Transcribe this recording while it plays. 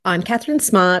I'm Catherine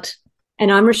Smart,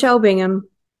 And I'm Rochelle Bingham.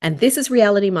 and this is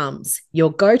Reality Mums,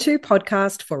 your go to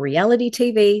podcast for reality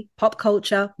TV, pop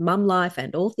culture, mum life,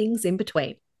 and all things in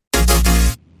between.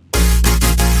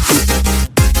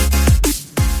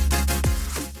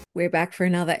 We're back for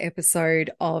another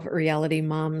episode of Reality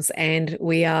Mums, and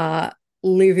we are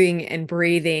living and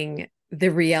breathing the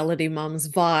Reality Mums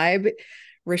vibe.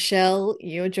 Rochelle,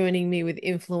 you're joining me with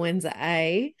Influenza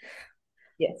A.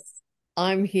 Yes.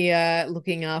 I'm here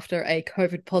looking after a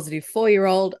COVID positive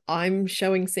 4-year-old. I'm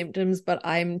showing symptoms, but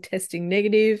I'm testing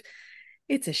negative.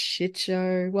 It's a shit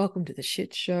show. Welcome to the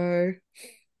shit show.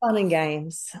 Fun and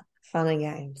games. Fun and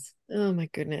games. Oh my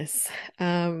goodness.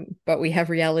 But we have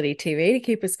reality TV to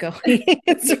keep us going.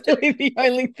 It's really the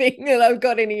only thing that I've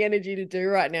got any energy to do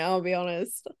right now, I'll be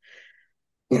honest.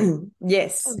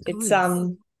 Yes, Oh, it's guys.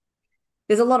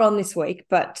 there's a lot on this week,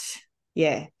 but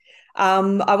yeah.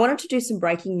 I wanted to do some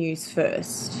breaking news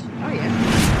first. Oh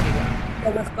yeah.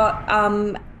 So we've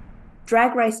got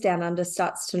Drag Race Down Under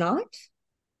starts tonight.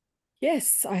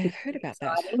 Yes, I have It's heard about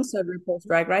that. exciting. So RuPaul's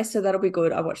Drag Race, so that'll be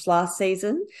good. I watched last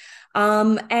season.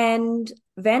 And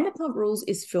Vanderpump Rules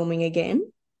is filming again.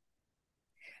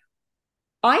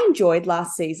 I enjoyed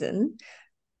last season.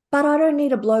 But I don't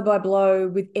need a blow by blow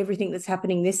with everything that's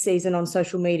happening this season on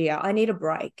social media. I need a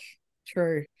break.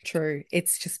 True, true.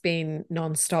 It's just been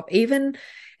nonstop. Even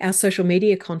our social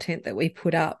media content that we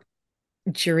put up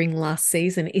during last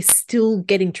season is still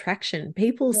getting traction.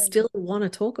 People still want to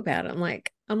talk about it.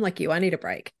 I'm like you, I need a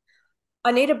break.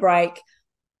 I need a break.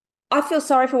 I feel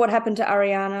sorry for what happened to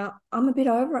Ariana. I'm a bit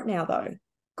over it now, though.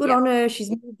 Good Yeah. on her. She's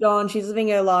moved on. She's living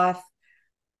her life.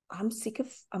 I'm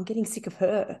getting sick of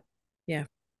her. Yeah.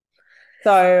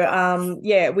 So,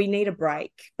 yeah, we need a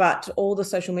break. But all the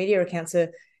social media accounts are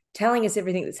telling us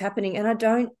everything that's happening, and I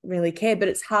don't really care. But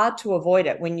it's hard to avoid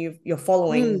it when you're Mm.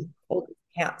 following all the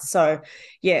accounts. So,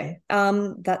 yeah,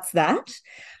 that's that.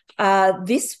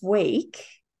 This week,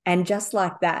 and just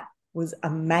like that, was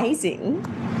amazing.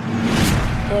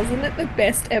 Wasn't it the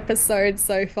best episode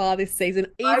so far this season?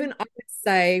 I, Even I would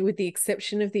say, with the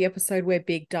exception of the episode where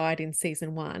Big died in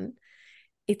season one,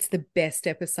 it's the best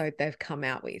episode they've come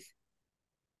out with.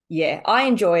 yeah, I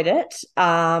enjoyed it.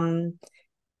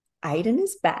 Aidan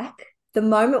is back. The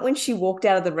moment when she walked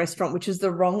out of the restaurant, which was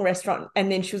the wrong restaurant,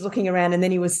 and then she was looking around and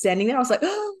then he was standing there, I was like,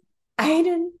 oh,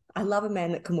 Aidan, I love a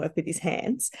man that can work with his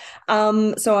hands.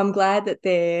 So I'm glad that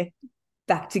they're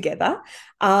back together.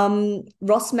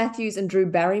 Ross Matthews and Drew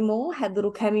Barrymore had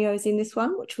little cameos in this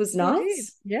one, which was They did.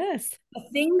 nice. Yes. The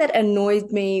thing that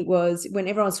annoyed me was when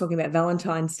everyone's talking about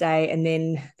Valentine's Day, and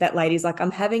then that lady's like,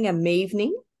 I'm having a me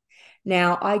evening.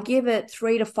 Now, I give it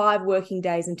 3 to 5 working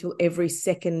days until every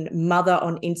second mother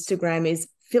on Instagram is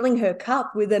filling her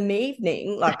cup with an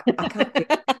evening. Like, I can't do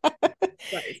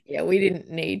it. Yeah, we didn't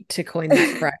need to coin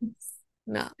that phrase.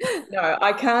 No. No,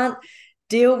 I can't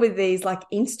deal with these like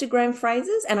Instagram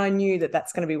phrases. And I knew that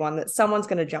that's going to be one that someone's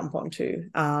going to jump onto.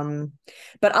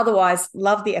 But otherwise,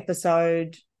 love the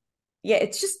episode. Yeah,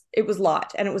 it was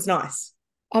light and it was nice.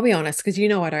 I'll be honest, because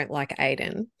I don't like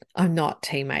Aidan. I'm not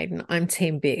team Aidan. I'm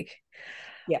team Big.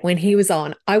 Yeah. When he was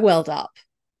on, I welled up.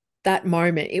 That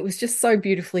moment, it was just so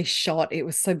beautifully shot. It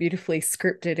was so beautifully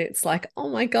scripted. It's like, oh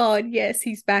my God, yes,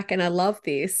 he's back and I love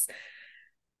this.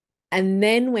 And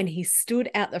then when he stood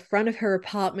out the front of her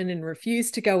apartment and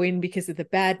refused to go in because of the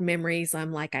bad memories,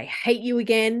 I'm like, I hate you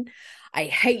again. I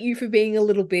hate you for being a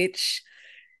little bitch.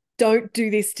 Don't do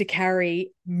this to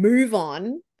Carrie. Move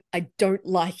on. I don't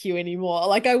like you anymore.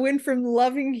 Like, I went from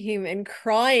loving him and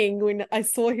crying when I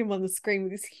saw him on the screen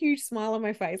with this huge smile on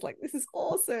my face, like, this is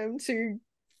awesome, to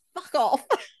fuck off.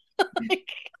 Like,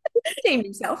 Redeemed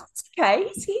himself. It's okay.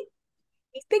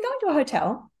 He's been going to a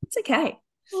hotel. It's okay.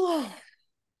 oh,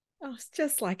 I was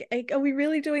just like, are we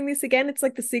really doing this again? It's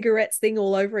like the cigarettes thing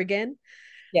all over again,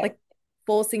 Yeah. like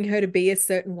forcing her to be a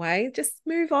certain way. Just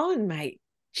move on, mate.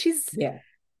 She's Yeah.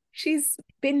 she's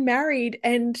been married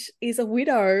and is a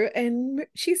widow, and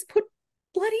she's put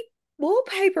bloody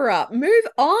wallpaper up. Move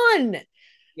on.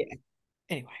 Yeah.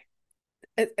 Anyway,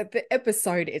 the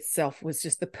episode itself was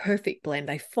just the perfect blend.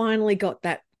 They finally got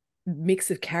that mix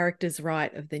of characters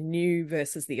right, of the new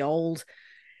versus the old.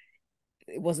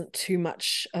 It wasn't too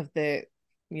much of the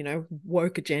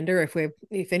woke agenda.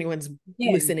 If anyone's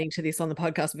Yeah. listening to this on the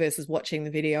podcast versus watching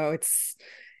the video, it's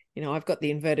I've got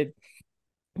the inverted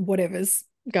whatever's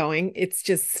going. It's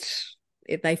just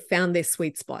they found their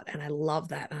sweet spot, and I love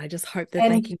that, and I just hope that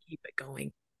they And can keep it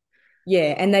going.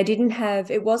 yeah, and they didn't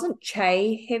have it wasn't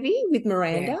Che heavy with Yeah.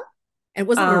 Miranda. And it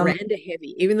wasn't Um, Miranda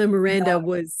heavy, even though Miranda no,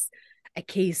 was a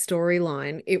key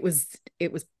storyline. It was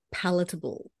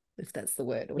palatable, if that's the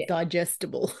word, or yeah,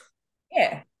 digestible.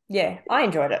 yeah, Yeah, I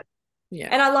enjoyed it. Yeah,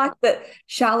 And I like that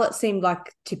Charlotte seemed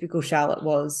like typical Charlotte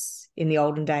was in the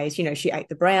olden days. You know, she ate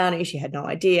the brownie, she had no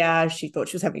idea, she thought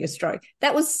she was having a stroke.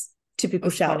 That was it typical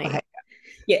was Charlotte funny. behavior.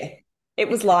 Yeah, it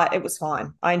was Okay. light, it was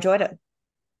fine. I enjoyed it.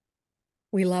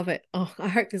 We love it. Oh, I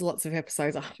hope there's lots of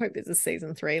episodes. I hope there's a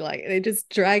season three. Like they're just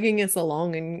dragging us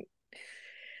along, and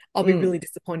I'll be Mm. really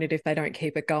disappointed if they don't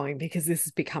keep it going because this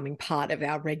is becoming part of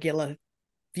our regular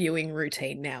viewing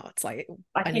routine now. It's like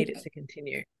I I need think it to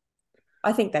continue.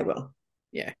 I think they will.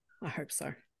 Yeah, I hope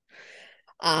so.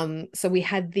 So we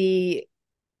had the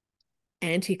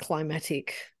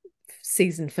anticlimactic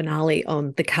season finale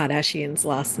on the Kardashians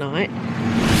last night,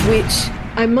 which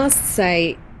I must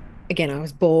say, again, I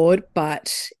was bored,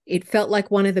 but it felt like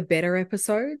one of the better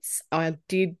episodes. I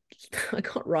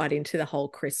got right into the whole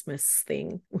Christmas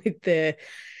thing with the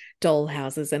doll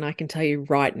houses, and I can tell you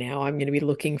right now, I'm going to be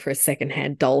looking for a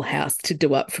secondhand doll house to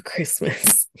do up for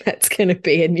Christmas. That's going to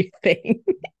be a new thing.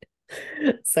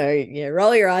 So yeah,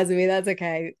 roll your eyes at me. That's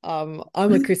okay. I'm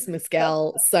a Christmas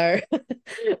gal, so I'm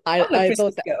a I thought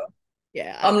Christmas that girl.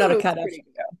 yeah, I I'm thought not a it was pretty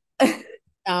Kardashian girl.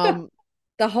 good.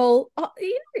 The whole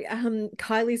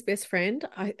Kylie's best friend.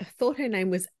 I thought her name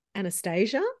was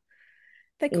Anastasia.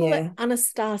 They call it Yeah.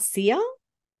 Anastasia.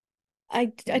 I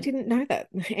didn't know that.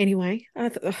 Anyway,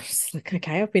 I was like,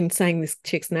 okay, I've been saying this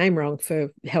chick's name wrong for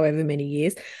however many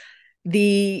years.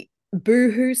 The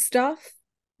boohoo stuff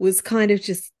was kind of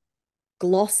just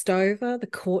glossed over. The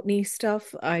Courtney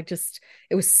stuff,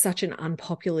 it was such an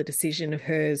unpopular decision of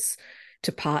hers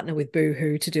to partner with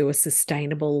Boohoo to do a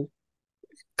sustainable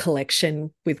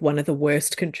collection with one of the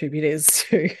worst contributors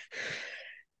to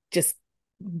just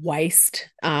waste.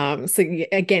 So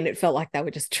again, it felt like they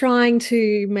were just trying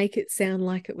to make it sound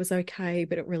like it was okay,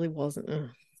 but it really wasn't. Ugh.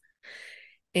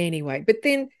 Anyway, but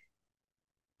then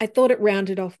I thought it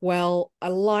rounded off well. I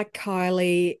like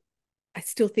Kylie. I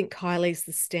still think Kylie's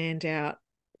the standout.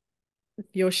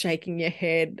 You're shaking your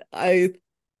head. There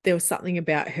was something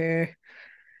about her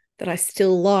that I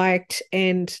still liked,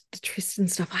 and the Tristan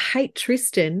stuff. I hate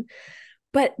Tristan,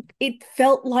 but it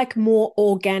felt like more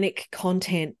organic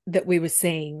content that we were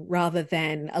seeing rather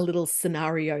than a little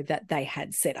scenario that they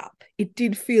had set up. It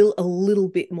did feel a little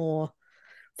bit more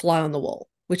fly on the wall,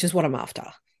 which is what I'm after.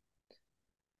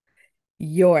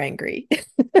 You're angry.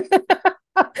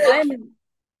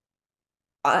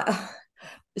 I'm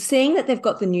seeing that they've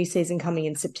got the new season coming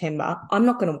in September. I'm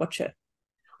not going to watch it.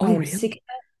 I Oh, am sick of really? it.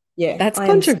 Yeah, That's I am.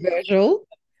 controversial.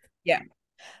 Yeah.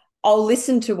 I'll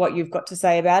listen to what you've got to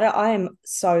say about it. I am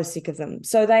so sick of them.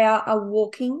 So they are a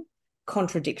walking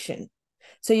contradiction.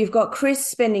 So you've got Chris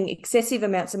spending excessive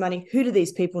amounts of money. Who do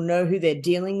these people know who they're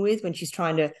dealing with when she's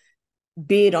trying to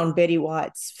bid on Betty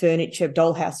White's furniture,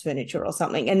 dollhouse furniture or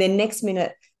something? And then next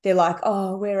minute they're like,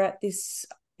 oh, we're at this,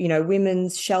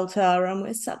 women's shelter and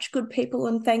we're such good people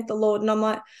and thank the Lord. And I'm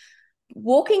like,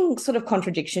 walking sort of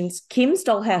contradictions. Kim's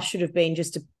dollhouse should have been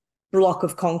just a block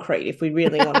of concrete if we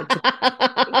really wanted to.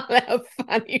 How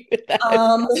funny with that.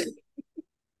 Um,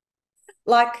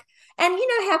 like, and you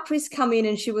know how Chris come in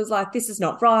and she was like, this is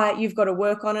not right. You've got to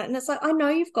work on it. And it's like, I know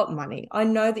you've got money. I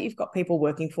know that you've got people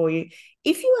working for you.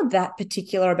 If you are that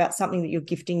particular about something that you're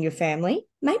gifting your family,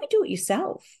 maybe do it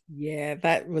yourself. Yeah,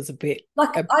 that was a bit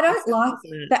Like, I don't abusive, like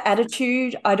wasn't it? the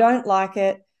attitude. I don't like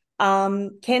it.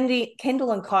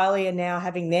 Kendall and Kylie are now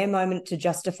having their moment to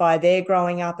justify their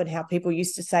growing up and how people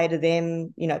used to say to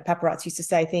them, paparazzi used to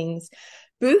say things.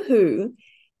 Boohoo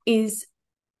is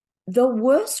the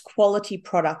worst quality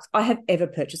product I have ever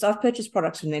purchased. I've purchased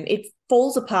products from them. It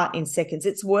falls apart in seconds.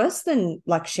 It's worse than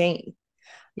like Shein,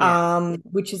 Yeah.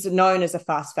 which is known as a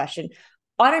fast fashion.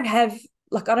 I don't have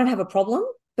a problem,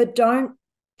 but don't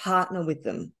partner with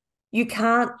them. You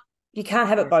can't you can't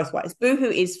have it Yeah. both ways. Boohoo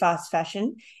is fast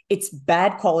fashion. It's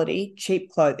bad quality,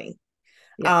 cheap clothing.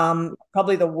 Yeah.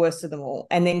 Probably the worst of them all.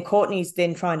 And then Courtney's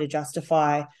then trying to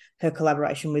justify her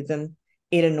collaboration with them.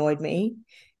 It annoyed me.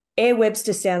 Air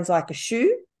Webster sounds like a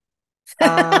shoe.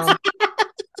 Um,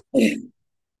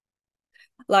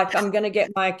 like I'm going to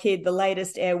get my kid the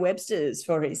latest Air Websters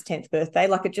for his 10th birthday.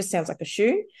 Like it just sounds like a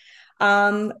shoe.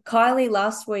 Kylie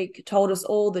last week told us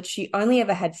all that she only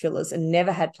ever had fillers and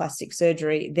never had plastic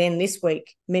surgery. Then this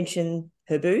week mentioned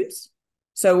her boobs.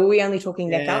 So were we only talking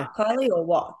neck Yeah. up, Kylie, or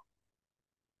what?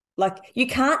 Like you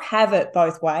can't have it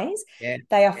both ways. Yeah.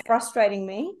 They are frustrating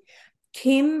me.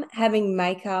 Kim having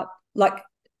makeup, like,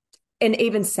 and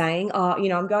even saying, oh,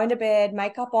 I'm going to bed,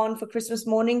 makeup on for Christmas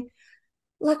morning.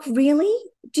 Like, really?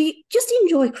 Do you just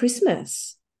enjoy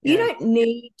Christmas? You Yeah. don't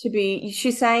need to be.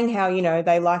 She's saying how,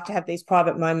 they like to have these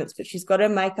private moments, but she's got her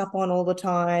makeup on all the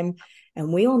time.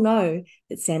 And we all know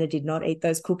that Santa did not eat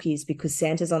those cookies because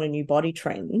Santa's on a new body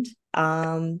trend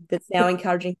that's now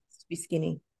encouraging us to be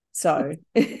skinny. So,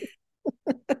 and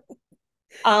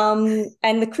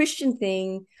the Christian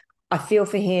thing, I feel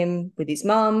for him with his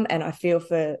mum, and I feel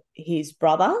for his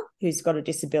brother who's got a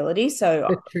disability. So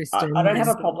I Tristan, don't have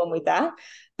yeah. a problem with that.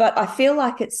 But I feel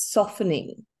like it's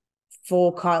softening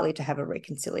for Kylie to have a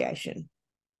reconciliation.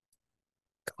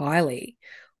 Kylie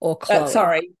or Chloe.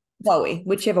 Sorry, Chloe,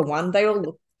 whichever one. They're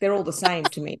all the same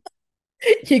to me.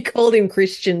 You called him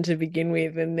Christian to begin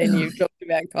with, and then you talked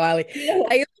about Kylie. Yeah.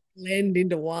 They all blend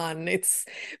into one. It's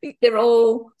They're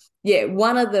all, yeah,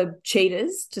 one of the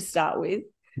cheaters to start with.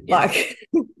 yeah. Like,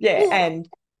 yeah, Well, and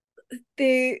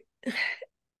they're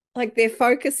they're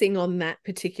focusing on that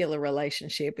particular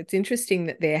relationship. It's interesting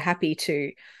that they're happy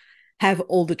to have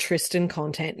all the Tristan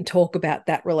content and talk about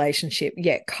that relationship.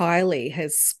 Yet Kylie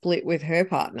has split with her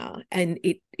partner and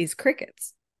it is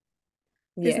crickets.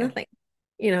 There's yeah. nothing.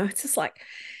 It's just like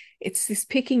it's this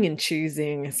picking and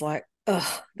choosing. It's like,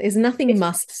 there's nothing It's,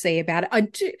 must see about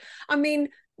it. I mean,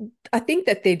 I think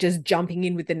that they're just jumping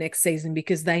in with the next season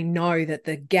because they know that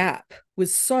the gap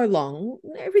was so long.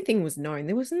 Everything was known.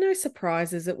 There was no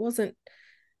surprises. It wasn't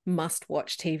must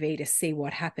watch TV to see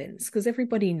what happens because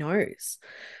everybody knows.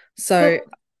 So,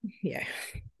 look, yeah.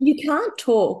 you can't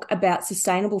talk about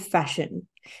sustainable fashion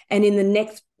and in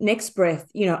the next breath,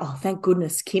 oh, thank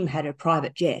goodness Kim had a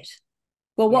private jet.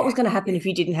 Well, what Yeah. was going to happen if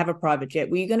you didn't have a private jet?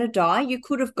 Were you going to die? You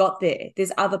could have got there.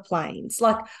 There's other planes.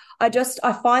 Like, I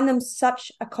find them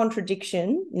such a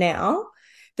contradiction now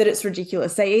that it's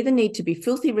ridiculous. They either need to be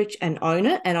filthy rich and own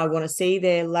it, and I want to see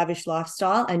their lavish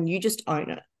lifestyle, and you just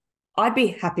own it. I'd be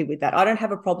happy with that. I don't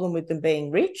have a problem with them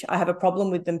being rich. I have a problem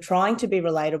with them trying to be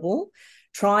relatable,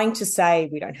 trying to say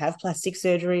we don't have plastic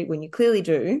surgery when you clearly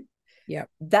do. Yep.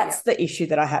 That's the issue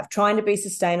that I have. Trying to be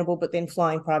sustainable, but then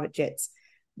flying private jets.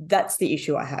 That's the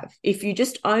issue I have. If you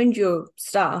just owned your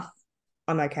stuff,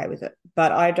 I'm okay with it.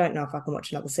 But I don't know if I can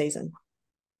watch another season.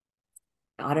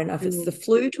 I don't know if it's the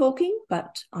flu talking,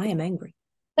 but I am angry.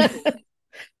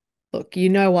 Look,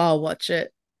 I'll watch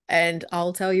it and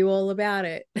I'll tell you all about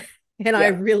it. And I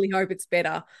Yeah. really hope it's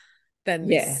better than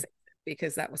this Yeah. season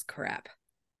because that was crap.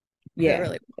 It Yeah.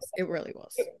 really was. It really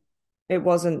was. It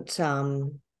wasn't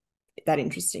that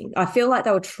interesting. I feel like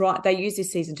they use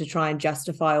this season to try and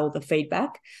justify all the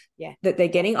feedback Yeah. that they're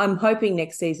getting. I'm hoping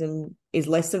next season is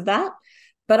less of that,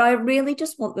 but I really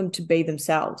just want them to be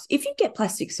themselves. If you get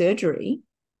plastic surgery,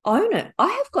 own it. I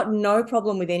have got no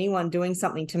problem with anyone doing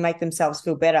something to make themselves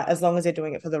feel better as long as they're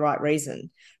doing it for the right reason.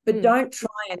 But don't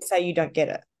try and say you don't get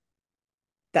it.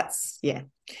 That's, yeah.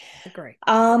 Agree.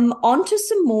 On to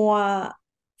some more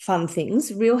fun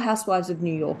things. Real Housewives of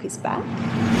New York is back.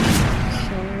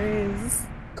 Sure is.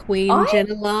 Queen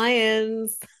Jenna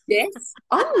Lyons. Yes,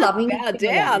 I'm loving Bow Jenna Lyons.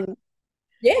 down.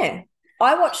 Yeah.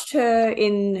 I watched her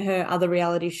in her other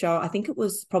reality show. I think it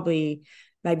was probably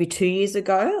maybe 2 years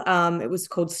ago. It was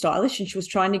called Stylish, and she was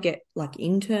trying to get like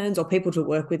interns or people to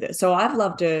work with her. So I've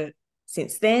loved her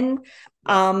since then.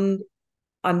 I'm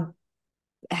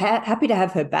happy to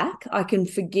have her back. I can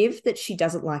forgive that she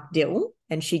doesn't like dill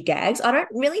and she gags. I don't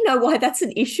really know why that's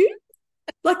an issue.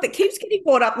 Like that keeps getting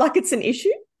brought up like it's an issue.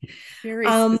 Very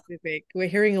specific. We're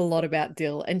hearing a lot about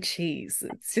dill and cheese.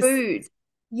 It's just food.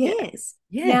 Yes.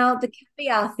 Yeah. Now, the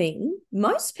caviar thing,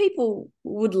 most people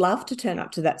would love to turn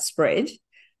up to that spread.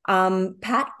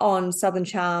 Pat on Southern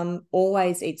Charm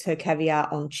always eats her caviar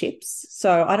on chips.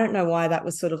 So I don't know why that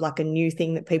was sort of like a new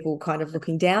thing that people were kind of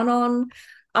looking down on.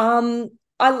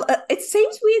 It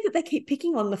seems weird that they keep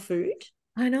picking on the food.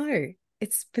 I know.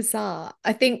 It's bizarre.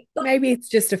 I think maybe it's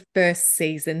just a first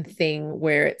season thing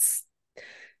where it's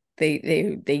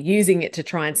they're using it to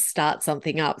try and start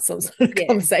something up, some sort of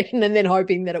conversation, and then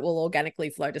hoping that it will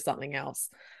organically flow to something else.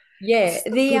 Yeah.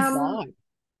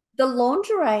 The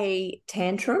lingerie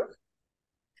tantrum.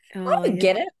 I don't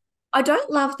get it. I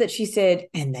don't love that she said,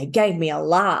 and they gave me a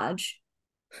large.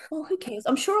 Well, who cares?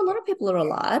 I'm sure a lot of people are a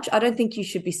large. I don't think you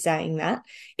should be saying that.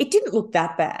 It didn't look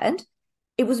that bad.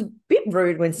 It was a bit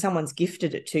rude when someone's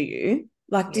gifted it to you.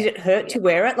 Like, did it hurt to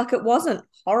wear it? Like, it wasn't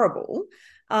horrible.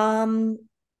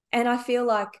 And I feel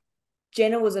like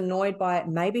Jenna was annoyed by it.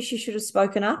 Maybe she should have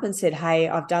spoken up and said, hey,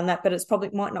 I've done that, but it's probably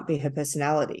might not be her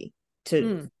personality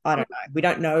to, I don't know. We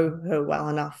don't know her well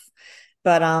enough.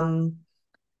 But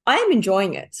I am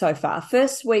enjoying it so far.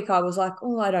 First week I was like,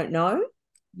 oh, I don't know.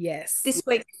 Yes. This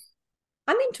week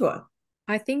I'm into it.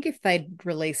 I think if they'd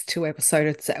released 2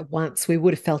 episodes at once, we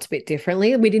would have felt a bit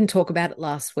differently. We didn't talk about it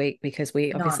last week because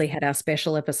we obviously had our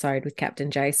special episode with Captain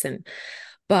Jason.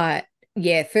 But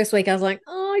yeah, first week I was like,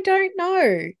 oh, I don't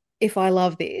know if I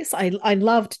love this. I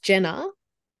loved Jenna,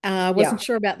 I Yeah. wasn't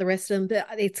sure about the rest of them,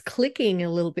 but it's clicking a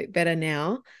little bit better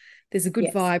now. There's a good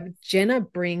Yes. vibe. Jenna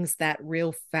brings that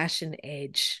real fashion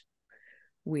edge,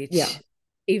 Yeah. which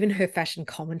even her fashion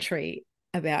commentary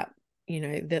about,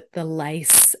 the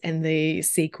lace and the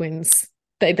sequins,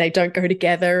 they don't go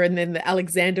together. And then the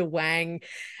Alexander Wang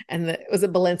and was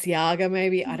it Balenciaga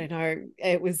maybe? I don't know.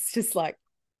 It was just like,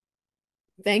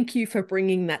 thank you for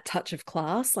bringing that touch of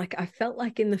class. Like I felt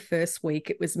like in the first week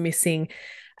it was missing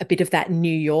a bit of that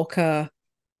New Yorker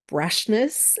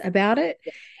brashness about it.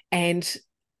 And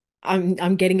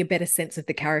I'm getting a better sense of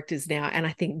the characters now. And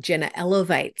I think Jenna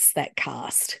elevates that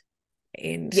cast.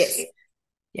 And Yes.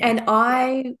 yeah. And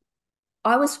I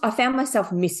found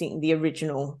myself missing the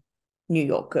original New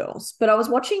York girls, but I was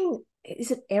watching,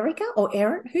 is it Erica or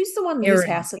Erin? Who's the one whose Erin.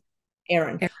 house?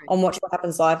 Erin, Erin. on Watch What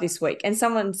Happens Live this week. And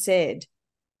someone said,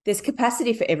 there's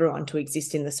capacity for everyone to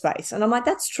exist in the space. And I'm like,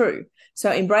 that's true.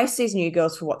 So embrace these new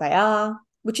girls for what they are,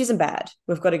 which isn't bad.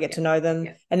 We've got to get to know them.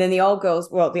 Yeah. And then the old girls,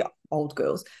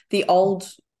 the old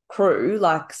crew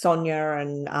like Sonia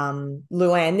and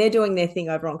Luann, they're doing their thing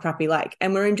over on Crappie Lake.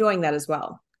 And we're enjoying that as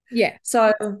well. Yeah.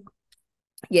 So,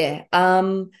 yeah.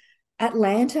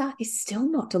 Atlanta is still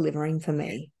not delivering for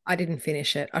me. I didn't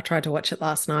finish it. I tried to watch it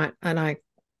last night and I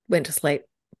went to sleep.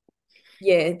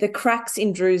 Yeah, the cracks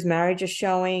in Drew's marriage are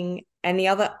showing. And the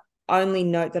other only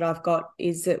note that I've got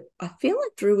is that I feel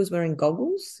like Drew was wearing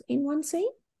goggles in one scene.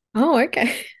 Oh,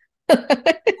 okay.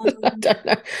 I don't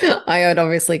know. I had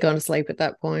obviously gone to sleep at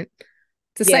that point.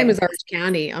 It's the same as Orange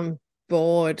County. I'm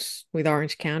bored with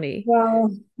Orange County. Well,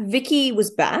 Vicky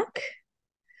was back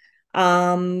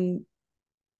for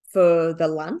the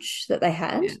lunch that they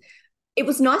had. Yeah. It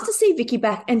was nice to see Vicky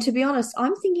back. And to be honest,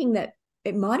 I'm thinking that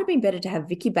it might have been better to have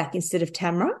Vicky back instead of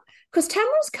Tamara, because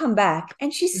Tamara's come back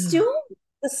and she's still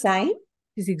the same.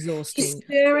 She's exhausting. She's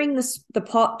stirring the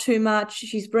pot too much.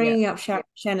 She's bringing up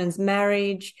Shannon's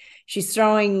marriage. She's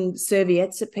throwing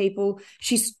serviettes at people.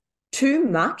 She's too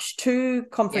much, too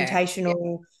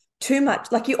confrontational, too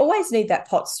much. Like you always need that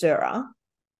pot stirrer,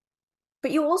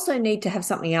 but you also need to have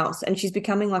something else. And she's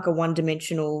becoming like a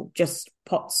one-dimensional, just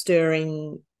pot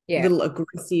stirring, little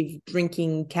aggressive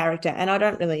drinking character. And I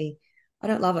don't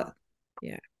love it.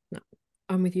 Yeah, no,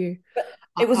 I'm with you. But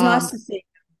it was nice to see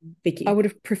Vicky. I would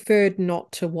have preferred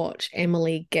not to watch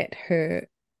Emily get her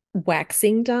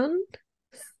waxing done.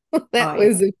 That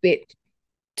was a bit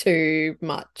too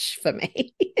much for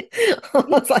me. I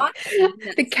was like,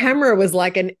 the camera was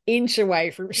like an inch away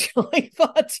from showing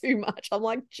far too much. I'm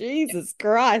like, Jesus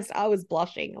Christ. I was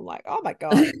blushing. I'm like, oh my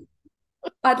God.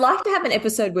 I'd like to have an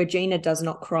episode where Gina does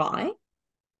not cry.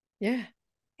 Yeah.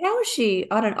 How is she?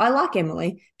 I like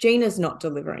Emily. Gina's not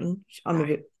delivering. I'm a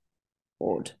bit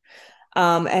bored.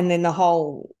 And then the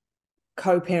whole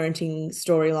co-parenting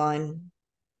storyline.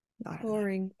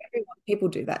 Boring. People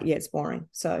do that. Yeah, it's boring.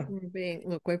 So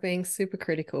we're being super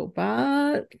critical,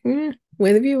 but we're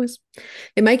the viewers.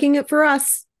 They're making it for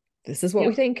us. This is what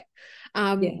we think.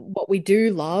 What we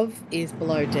do love is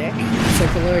Below Deck.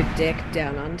 So Below Deck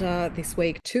Down Under this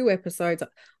week, 2 episodes.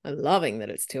 I'm loving that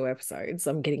it's 2 episodes.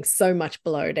 I'm getting so much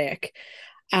Below Deck.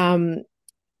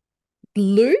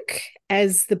 Luke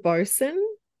as the bosun,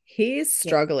 he is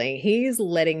struggling. He is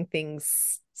letting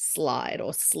things slide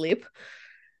or slip.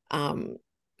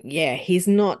 He's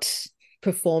not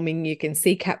performing. You can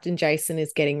see Captain Jason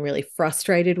is getting really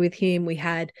frustrated with him. We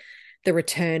had the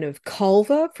return of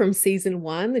Culver from season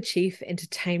 1, the chief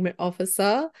entertainment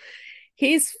officer.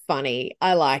 He's funny.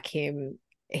 I like him.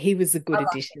 He was a good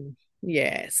addition.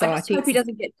 Yeah. So I think hope he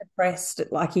doesn't get depressed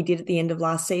like he did at the end of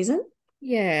last season.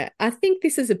 Yeah. I think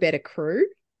this is a better crew.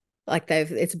 Like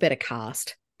it's a better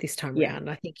cast this time around.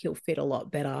 I think he'll fit a lot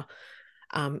better.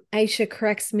 Aisha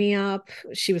cracks me up.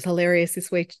 She was hilarious this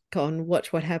week on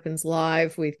Watch What Happens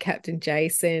Live with Captain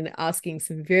Jason, asking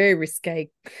some very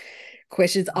risque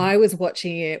questions. I was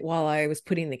watching it while I was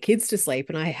putting the kids to sleep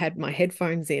and I had my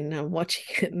headphones in and I'm watching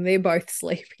it and they're both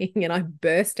sleeping and I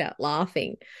burst out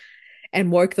laughing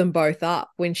and woke them both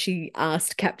up when she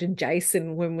asked Captain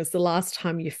Jason, when was the last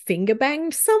time you finger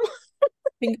banged someone?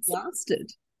 Finger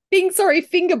blasted.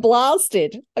 Finger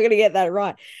blasted. I'm gonna get that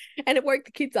right. And it woke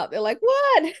the kids up. They're like,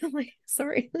 what? I'm like,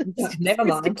 sorry. Never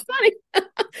mind. It's funny.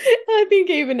 I think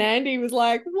even Andy was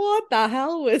like, what the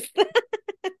hell was that?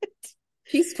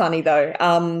 She's funny though.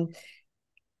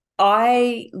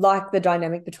 I like the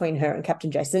dynamic between her and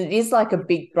Captain Jason. It is like a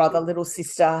big brother, little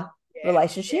sister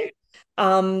relationship.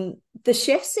 The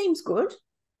chef seems good.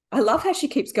 I love how she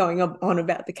keeps going on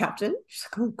about the captain. She's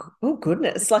like, oh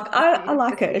goodness. Like, I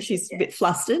like her. She's a bit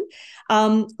flustered.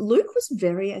 Luke was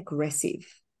very aggressive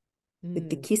with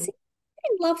the kissing. I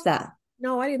didn't love that.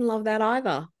 No, I didn't love that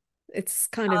either. It's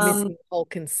kind of missing Um, the whole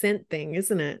consent thing,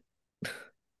 isn't it?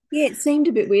 yeah, it seemed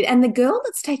a bit weird. And the girl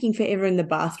that's taking forever in the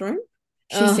bathroom,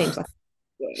 she seems Oh, like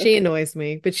she work. annoys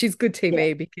me, but she's good Yeah,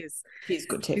 TV because she's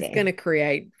good she's going TV. to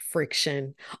create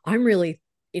friction. I'm really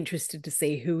interested to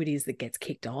see who it is that gets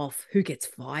kicked off, who gets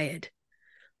fired,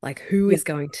 like who Yeah, is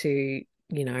going to,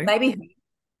 you know, maybe.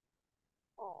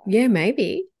 yeah,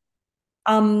 maybe.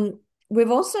 Um,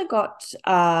 we've also got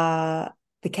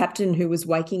the captain who was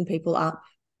waking people up.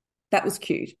 That was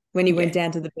cute when he Yeah, went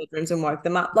down to the bedrooms and woke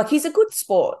them up. Like he's a good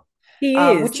sport, he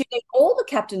is. which you think all the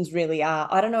captains really are.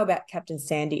 I don't know about Captain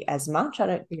Sandy as much. I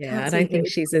don't Yeah, can't I see don't her. think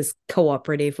she's as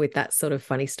cooperative with that sort of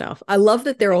funny stuff. I love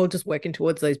that they're all just working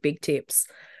towards those big tips.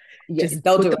 Yes, Just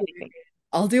they'll put do them, anything.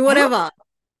 I'll do How whatever.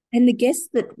 and the guest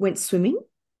that went swimming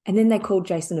and then they called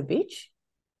Jason a bitch.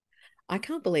 I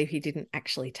can't believe he didn't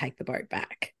actually take the boat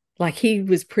back. Like he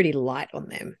was pretty light on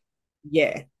them.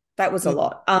 Yeah, that was a Mm.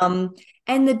 lot.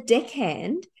 And the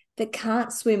deckhand that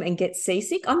can't swim and gets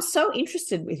seasick, I'm so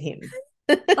interested with him.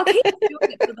 Like he's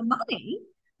doing it for the money,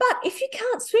 but if you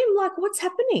can't swim, like what's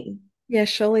happening? Yeah,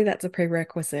 surely that's a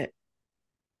prerequisite.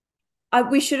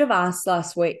 We should have asked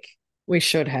last week, We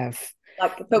should have.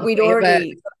 like, but Well, we'd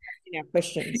already in our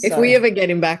questions. if we So ever get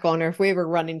him back on, or if we ever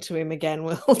run into him again,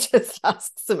 we'll just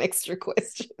ask some extra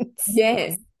questions.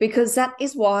 yeah, because that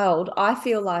is wild. I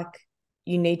feel like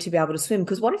you need to be able to swim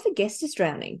because what if the guest is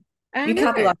drowning? I You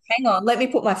can't be know. like, hang on, let me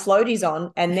put my floaties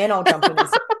on and then I'll jump in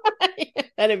this.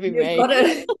 That'd be You've me. got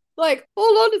to Like,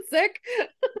 hold on a sec.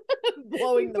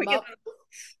 Blowing them put up.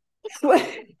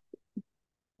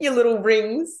 your little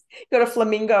rings. You got a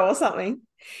flamingo or something.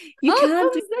 You Oh,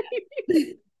 can't do that was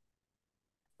that.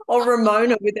 Or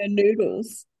Ramona with her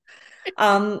noodles.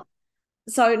 Um,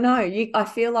 so no, I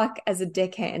feel like as a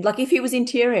deckhand, like if he was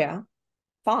interior,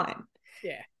 fine.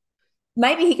 yeah.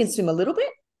 Maybe he can swim a little bit.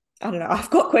 I don't know. I've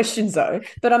got questions though,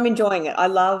 but I'm enjoying it. I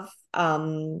love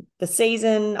the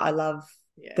season. I love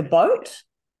the Yeah. boat.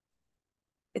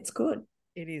 It's good.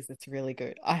 It is. It's really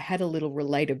good. I had a little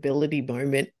relatability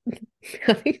moment.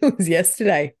 I think it was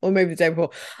yesterday or maybe the day before.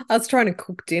 I was trying to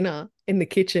cook dinner in the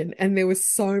kitchen and there was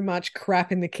so much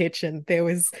crap in the kitchen. There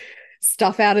was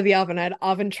stuff out of the oven. I had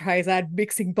oven trays, I had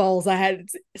mixing bowls, I had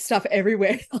stuff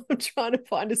everywhere. I'm trying to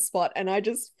find a spot and I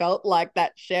just felt like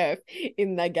that chef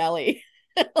in the galley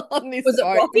on this Was it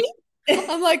boat. rocky?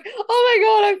 I'm like, oh my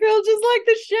God, I feel just like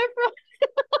the chef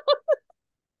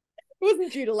it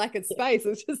wasn't due to lack of space. It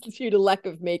was just due to lack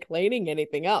of me cleaning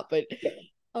anything up. But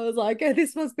I was like, oh,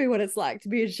 this must be what it's like to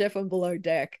be a chef on below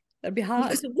deck. That'd be hard.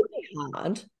 Because it would be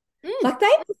hard. Mm, Like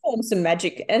they performed some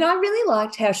magic, and I really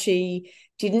liked how she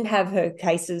didn't have her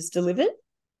cases delivered.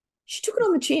 She took it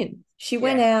on the chin. She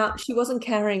went yeah. out. She wasn't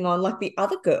carrying on like the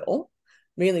other girl.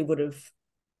 Really would have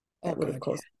Oh that would have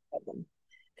God, yeah. caused a problem.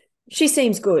 She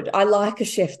seems good. I like a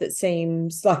chef that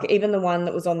seems like even the one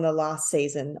that was on the last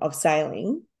season of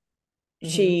sailing. Hmm.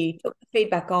 She took the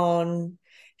feedback on.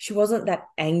 She wasn't that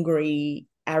angry,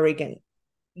 arrogant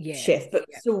Yeah. chef, but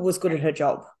Yeah. still was good Yeah. at her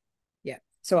job. Yeah.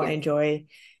 So I Yeah. enjoy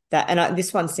that. And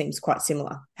this one seems quite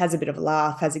similar. Has a bit of a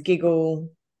laugh, has a giggle.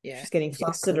 Yeah. She's getting Yeah.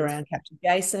 flustered Good. around Captain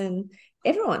Jason.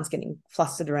 Everyone's getting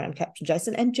flustered around Captain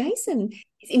Jason. And Jason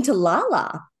is into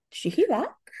Lala. Did you hear that?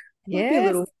 It might be a Yes.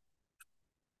 little.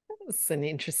 It's an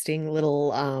interesting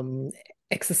little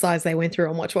exercise they went through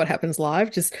on Watch What Happens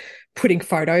Live, just putting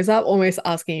photos up, almost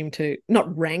asking him to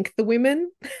not rank the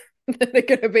women that are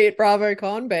going to be at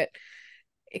BravoCon, but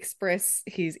express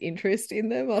his interest in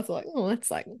them. I was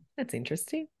that's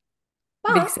interesting.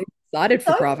 But But he's excited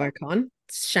for so, BravoCon.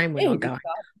 It's a shame we're yeah, not he's going.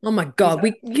 excited. Oh my He's God.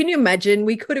 We can you imagine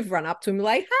we could have run up to him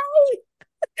like, hey,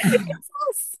 excited. it's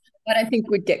us. I don't think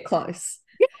we'd get close.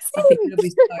 Yes. I think it'll be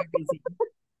so busy.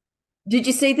 Did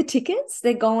you see the tickets?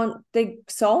 They're gone. They're Yeah,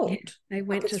 sold. they Like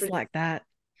went it's just like that.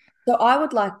 so I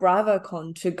would like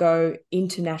BravoCon to go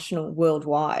international,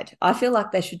 worldwide. I feel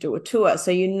like they should do a tour.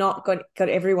 So you're not got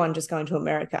everyone just going to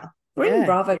America. Bring Yeah.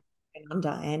 Bravo under,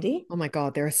 Andy. Oh my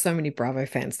God, there are so many Bravo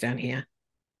fans down here.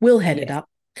 We'll head it Yes, up.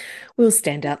 We'll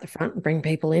stand out the front and bring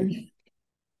people in.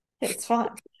 it's fine.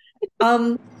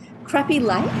 Um, Crappie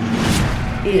Lake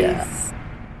Yeah. is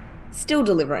still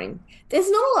delivering. There's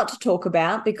not a lot to talk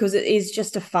about because it is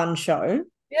just a fun show,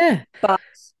 Yeah. but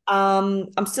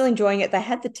I'm still enjoying it. They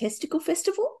had the Testicle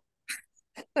Festival.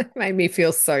 It made me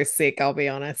feel so sick, I'll be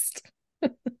honest.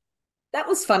 That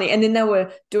was funny. And then they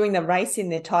were doing the race in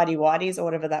their tidy whities or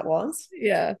whatever that was.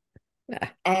 Yeah. Yeah.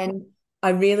 And I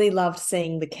really loved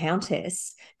seeing the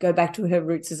Countess go back to her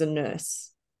roots as a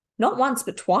nurse. Not once,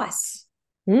 but twice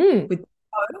Mm. with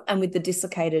Poe and with the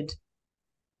dislocated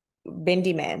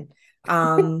bendy man.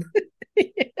 Um,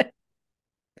 Yeah.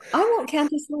 I want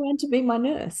Countess Luann to be my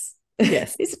nurse.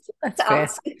 Yes, This is that's to fair.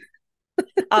 ask.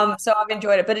 So I've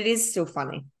enjoyed it, but it is still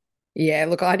funny. Yeah,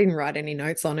 look, I didn't write any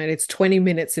notes on it. It's 20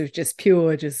 minutes of just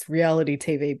pure, just reality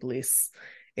TV bliss.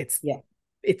 It's Yeah.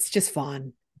 it's just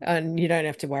fun. And you don't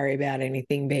have to worry about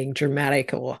anything being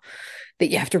dramatic or that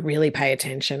you have to really pay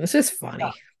attention. It's just Yeah,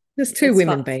 funny. There's two it's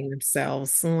women fun. being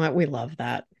themselves. And like we love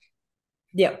that.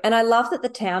 Yeah. And I love that the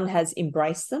town has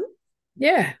embraced them.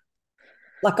 Yeah.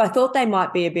 Like I thought they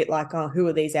might be a bit like, oh, who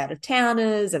are these out of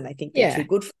towners? And they think they're too Yeah.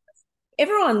 good for us.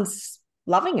 Everyone's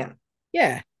loving it.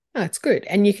 Yeah. No, it's good.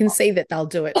 And you can see that they'll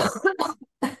do it.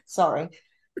 Sorry.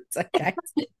 It's okay.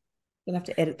 Gonna have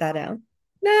to edit that out.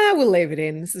 Nah, we'll leave it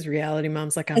in. This is reality,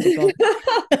 mums. I can't be bothered.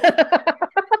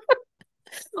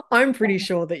 I'm pretty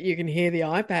sure that you can hear the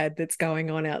iPad that's going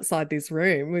on outside this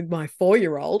room with my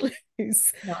 4-year-old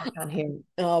who's No, I can't hear it.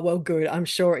 oh well good. I'm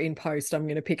sure in post I'm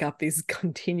going to pick up this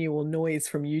continual noise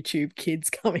from YouTube kids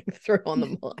coming through on the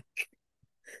mic.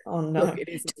 Oh Look, no. it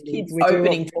is Just what it is. kids We do what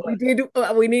opening we toys.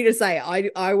 did. We need to say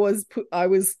I was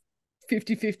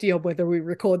 50-50 on whether we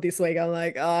record this week. I'm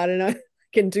like, oh, I don't know. I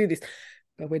can do this.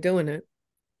 But we're doing it.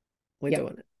 We're Yep.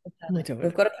 doing it. We're doing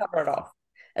We've it. got to cover it off,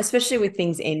 especially with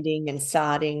things ending and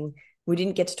starting. We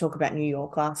didn't get to talk about New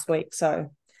York last week. So,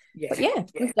 Yeah. but yeah,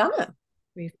 we've done it.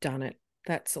 We've done it.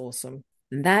 That's awesome.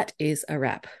 And that is a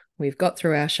wrap. We've got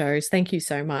through our shows. Thank you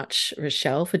so much,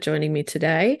 Rochelle, for joining me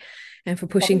today and for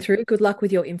pushing Probably through. Good luck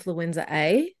with your influenza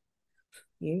A.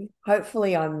 you.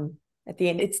 Hopefully, I'm at the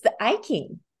end. It's the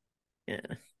aching. Yeah.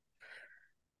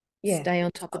 Yeah. Stay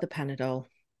on top of the Panadol.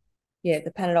 Yeah.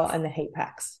 The Panadol and the heat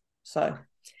packs. So,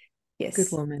 Good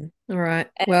yes. woman. All right.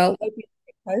 And Well, I hope you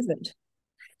get COVID.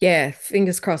 yeah,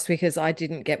 fingers crossed because I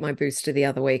didn't get my booster the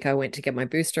other week. I went to get my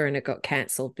booster and it got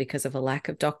cancelled because of a lack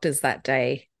of doctors that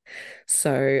day.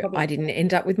 So Probably. I didn't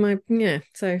end up with my, yeah.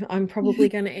 So I'm probably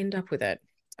going to end up with it.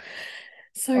 I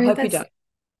So hope you that's, don't.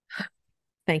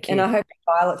 thank And you. I hope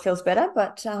Violet feels better.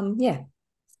 But yeah.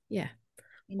 Yeah.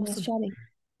 Nice Awesome. chatting.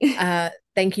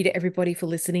 Thank you to everybody for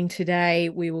listening today.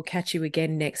 We will catch you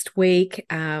again next week.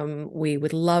 We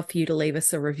would love for you to leave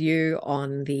us a review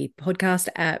on the podcast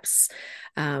apps.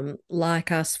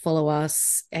 Like us, follow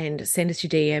us, and send us your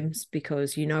DMs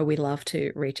because you know we love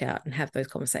to reach out and have those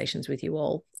conversations with you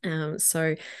all.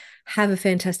 So have a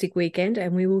fantastic weekend,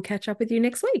 and we will catch up with you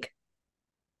next week.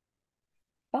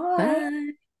 Bye. Bye.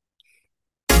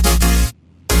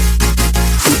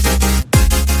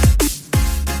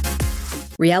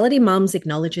 Reality Mums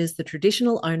acknowledges the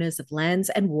traditional owners of lands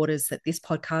and waters that this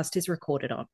podcast is recorded on.